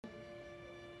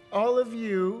all of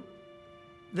you,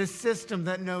 the system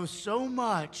that knows so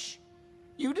much,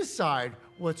 you decide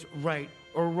what's right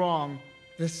or wrong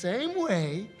the same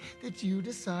way that you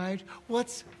decide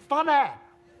what's funny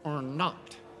or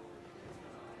not.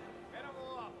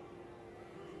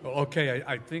 Okay,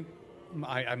 I think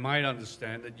I might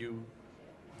understand that you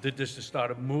did this to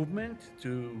start a movement,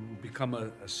 to become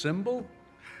a symbol?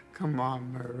 Come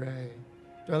on, Murray.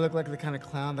 Do I look like the kind of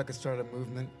clown that could start a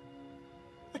movement?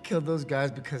 I killed those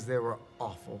guys because they were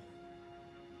awful.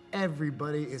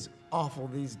 Everybody is awful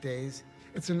these days.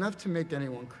 It's enough to make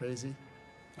anyone crazy.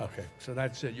 Okay, so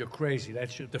that's it. You're crazy.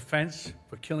 That's your defense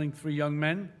for killing 3 young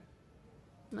men?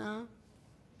 No.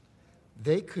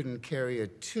 They couldn't carry a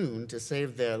tune to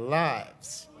save their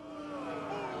lives.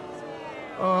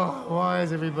 Oh, why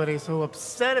is everybody so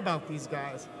upset about these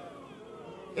guys?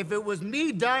 If it was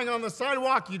me dying on the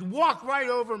sidewalk, you'd walk right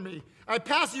over me. I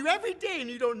pass you every day and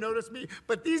you don't notice me.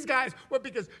 But these guys, what,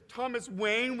 because Thomas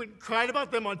Wayne cried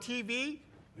about them on TV?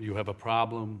 You have a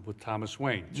problem with Thomas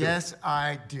Wayne, too. Yes,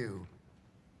 I do.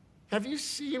 Have you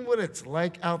seen what it's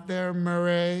like out there,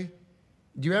 Murray?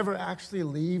 Do you ever actually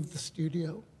leave the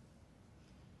studio?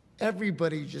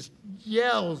 Everybody just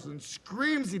yells and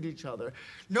screams at each other.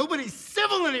 Nobody's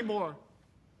civil anymore.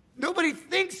 Nobody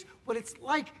thinks what it's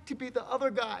like to be the other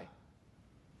guy.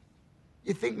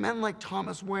 You think men like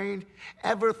Thomas Wayne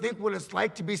ever think what it's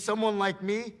like to be someone like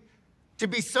me? To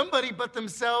be somebody but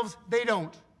themselves? They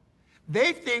don't.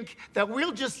 They think that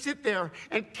we'll just sit there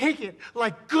and take it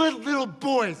like good little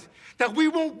boys, that we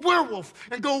won't werewolf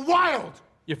and go wild.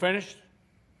 You finished?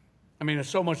 I mean, there's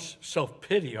so much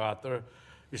self-pity, Arthur.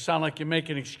 You sound like you're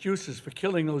making excuses for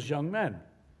killing those young men.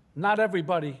 Not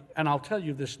everybody, and I'll tell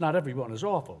you this, not everyone is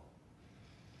awful.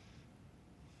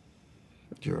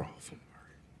 You're awful,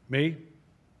 Murray. Me?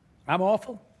 I'm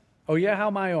awful? Oh yeah, how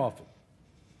am I awful?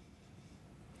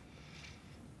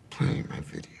 Playing my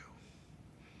video.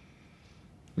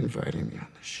 Inviting me on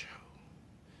the show.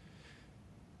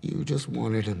 You just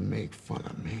wanted to make fun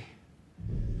of me.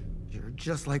 You're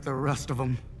just like the rest of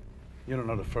them. You don't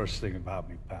know the first thing about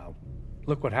me, pal.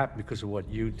 Look what happened because of what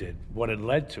you did, what it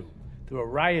led to. There were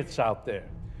riots out there.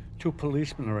 2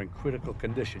 policemen are in critical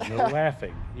condition. You're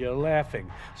laughing. You're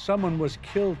laughing. Someone was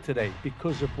killed today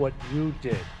because of what you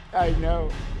did. I know.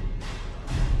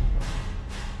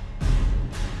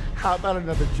 How about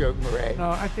another joke, Murray?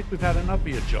 No, I think we've had enough of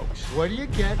your jokes. What do you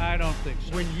get? I don't think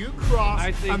so. When you cross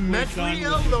a mentally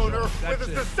ill loner with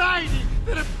a society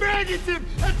that abandons him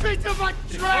and treats him like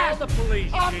trash! Call the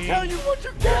police, I'll Gene. tell you what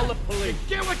you get! Call the police.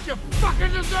 You get what you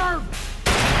fucking deserve!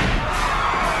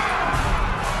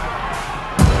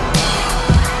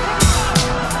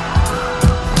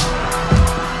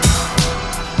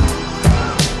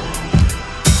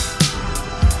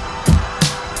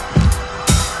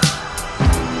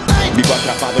 Vivo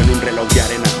atrapado en un reloj de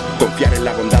arena. Confiar en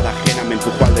la bondad ajena me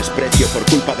empujó al desprecio por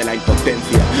culpa de la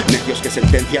impotencia. Necios que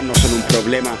sentencian no son un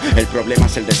problema. El problema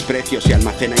es el desprecio si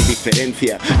almacena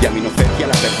indiferencia. Y a mi inocencia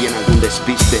la perdí en algún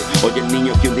despiste. Hoy el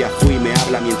niño que un día fui me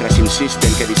habla mientras insiste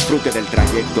en que disfrute del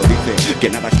trayecto. Dice que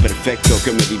nada es perfecto,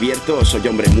 que me divierto o soy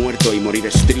hombre muerto y morir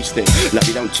es triste. La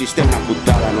vida un chiste, una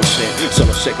putada, no sé.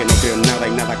 Solo sé que no creo en nada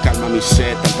y nada calma mi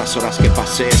sed. Tantas horas que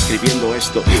pasé escribiendo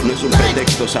esto no es un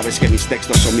pretexto. Sabes que mis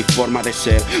textos son mi forma de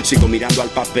ser. Sigo mirando al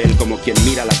papel como quien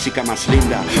mira a la chica más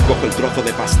linda. Cojo el trozo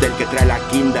de pastel que trae la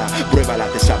guinda. Pruébala,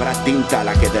 te sabrá tinta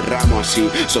la que derramo así.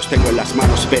 Sostengo en las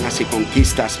manos penas y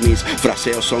conquistas. Mis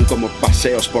fraseos son como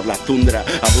paseos por la tundra.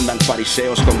 Abundan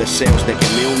fariseos con deseos de que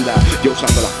me hunda. Yo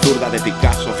usando la zurda de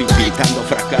Picasso, pintando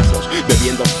fracasos,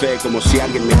 bebiendo fe como si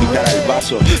alguien me quitara el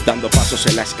vaso. Dando pasos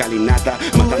en la escalinata,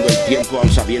 matando el tiempo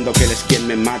aun sabiendo que él es quien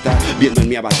me mata. Viendo en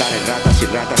mi avatar ratas y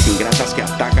ratas ingratas que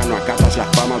atacan. No acatas la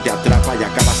fama o te atrapa y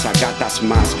acabas a gatas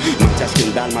más. Manchas que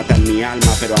un dálmata en mi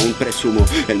alma, pero aún presumo.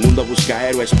 El mundo busca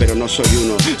héroes, pero no soy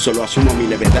uno. Solo asumo mi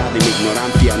levedad y mi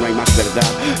ignorancia. No hay más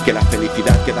verdad que la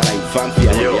felicidad que da la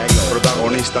infancia. Yo,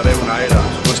 protagonista de una era,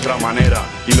 nuestra manera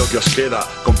y lo que os queda.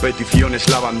 Competición es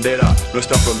la bandera,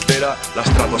 nuestra frontera, la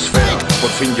estratosfera. Por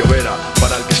fin lloverá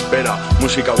para el que espera.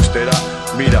 Música austera,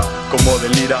 mira como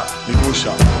delira. Mi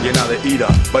musa llena de ira,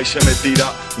 va y se me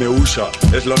tira, me usa.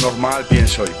 Es lo normal,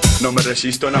 pienso y no me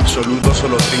resisto en absoluto.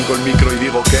 Solo trinco el micro y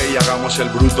digo que hagamos el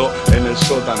bruto en el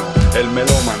sótano. El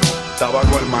melómano,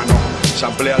 tabaco en mano.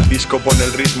 Samplea el disco, pone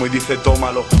el ritmo y dice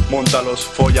tómalo. Móntalos,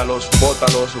 fóllalos,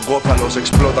 bótalos, gózalos,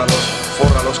 explótalos.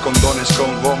 Forra los condones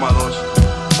con gómados.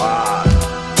 Ah.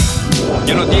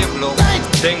 Yo no tiemblo,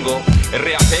 tengo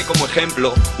RAP como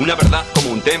ejemplo, una verdad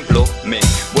como un templo. Me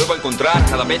vuelvo a encontrar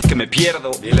cada vez que me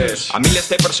pierdo. Diles. A miles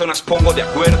de personas pongo de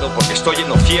acuerdo porque estoy en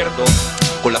lo cierto.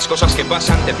 Con las cosas que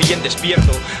pasan te pillen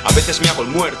despierto. A veces me hago el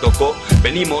muerto,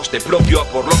 venimos de propio a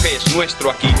por lo que es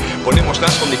nuestro aquí. Ponemos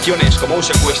las condiciones como un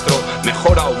secuestro.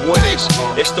 Mejora o mueres.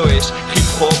 Esto es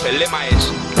hip hop, el lema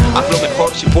es hazlo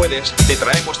mejor si puedes. Te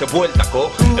traemos de vuelta,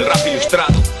 el rap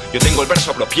ilustrado. Yo tengo el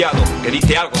verso apropiado que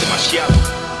dice algo demasiado.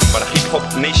 Para Hip Hop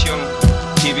Nation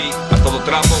TV, a todo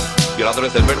trapo,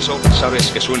 violadores del verso, sabes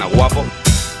que suena guapo.